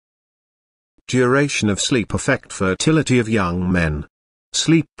duration of sleep affect fertility of young men?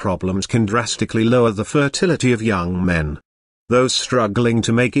 Sleep problems can drastically lower the fertility of young men. Those struggling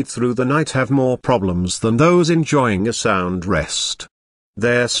to make it through the night have more problems than those enjoying a sound rest.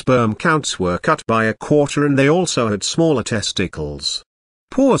 Their sperm counts were cut by a quarter and they also had smaller testicles.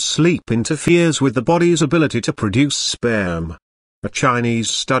 Poor sleep interferes with the body's ability to produce sperm. A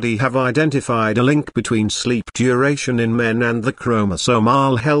Chinese study have identified a link between sleep duration in men and the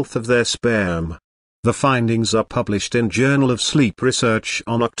chromosomal health of their sperm. The findings are published in Journal of Sleep Research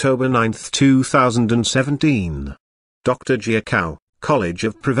on October 9, 2017. Dr. Jia Cao, College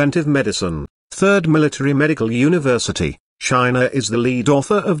of Preventive Medicine, 3rd Military Medical University, China is the lead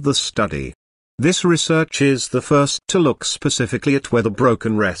author of the study. This research is the first to look specifically at whether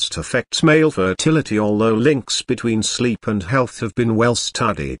broken rest affects male fertility, although links between sleep and health have been well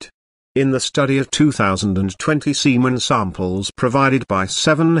studied. In the study of 2020 semen samples provided by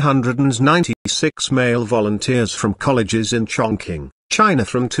 796 male volunteers from colleges in Chongqing, China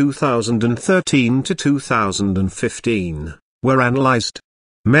from 2013 to 2015, were analyzed.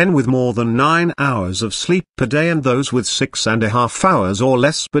 Men with more than 9 hours of sleep per day and those with 6.5 hours or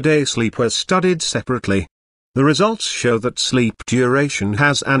less per day sleep were studied separately. The results show that sleep duration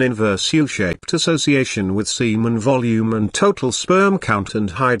has an inverse U-shaped association with semen volume and total sperm count and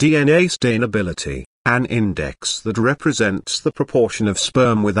high DNA stainability, an index that represents the proportion of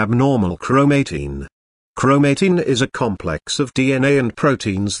sperm with abnormal chromatin. Chromatin is a complex of DNA and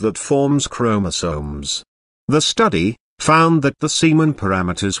proteins that forms chromosomes. The study found that the semen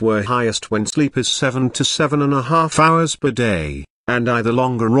parameters were highest when sleep is 7 to 7.5 hours per day, and either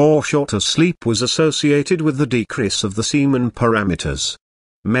longer or shorter sleep was associated with the decrease of the semen parameters.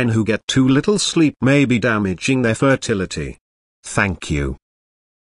 Men who get too little sleep may be damaging their fertility. Thank you.